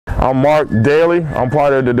I'm Mark Dailey. I'm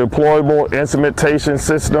part of the Deployable Instrumentation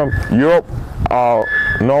System Europe,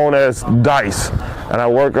 known as DISE, and I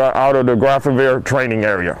work out of the Grafenwhoer training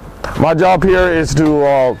area. My job here is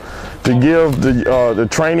to give the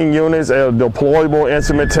training units a deployable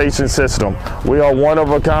instrumentation system. We are one of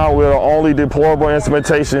a kind. We're the only deployable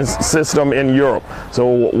instrumentation system in Europe. So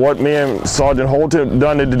what me and Sergeant Holt have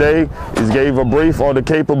done today is gave a brief on the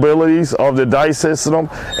capabilities of the DISE system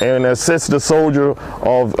and assist the soldier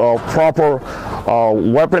of proper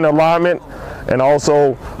weapon alignment and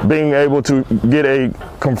also being able to get a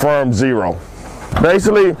confirmed zero.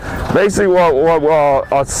 Basically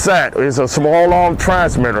what a SAT is, a small arm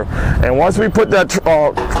transmitter, and once we put that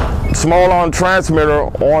small arm transmitter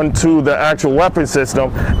onto the actual weapon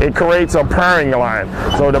system, it creates a pairing line.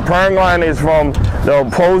 So the pairing line is from the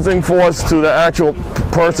opposing force to the actual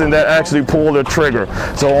person that actually pulled the trigger.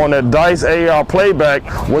 So on the DISE AR playback,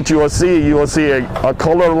 what you will see a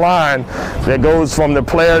colored line that goes from the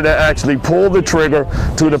player that actually pulled the trigger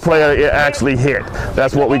to the player it actually hit.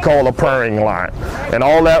 That's what we call a pairing line. And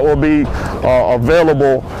all that will be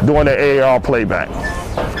available during the AR playback.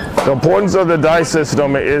 The importance of the DISE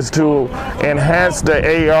system is to enhance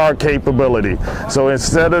the AR capability. So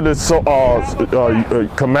instead of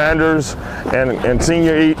the commanders and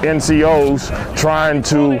senior NCOs trying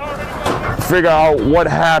to figure out what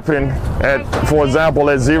happened at, for example,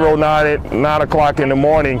 at 9 o'clock in the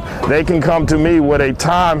morning, they can come to me with a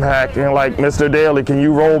time hack and like, Mr. Dailey, can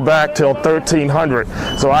you roll back till 1300?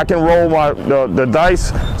 So I can roll the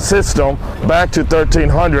DISE system back to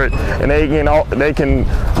 1300 and they can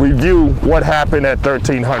review what happened at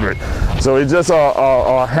 1300. So it's just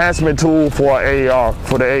a enhancement tool for AR,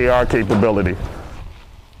 for the AR capability.